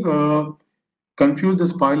actually confuse the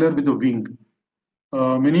spoiler with the wing.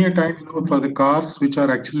 Many a time, for the cars which are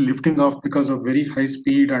actually lifting off because of very high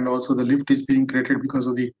speed, and also the lift is being created because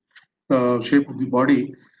of the shape of the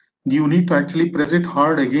body, you need to actually press it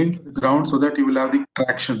hard against the ground so that you will have the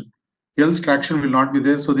traction. Else traction will not be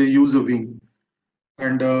there, so they use a wing.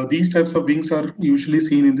 And these types of wings are usually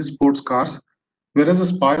seen in the sports cars, whereas the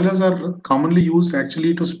spoilers are commonly used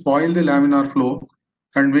actually to spoil the laminar flow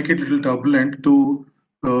and make it a little turbulent to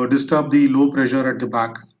disturb the low pressure at the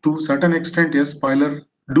back. To certain extent, yes, spoiler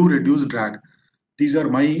do reduce drag. These are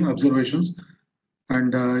my observations,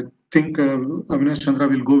 and I think Avinash Chandra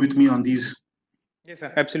will go with me on these. Yes,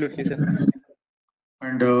 sir. Absolutely, sir.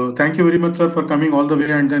 And thank you very much, sir, for coming all the way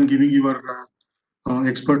and then giving your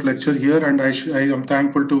expert lecture here. And I am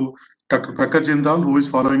thankful to Dr. Prakar Jindal, who is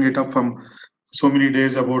following it up from so many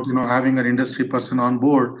days about having an industry person on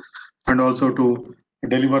board and also to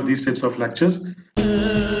deliver these types of lectures.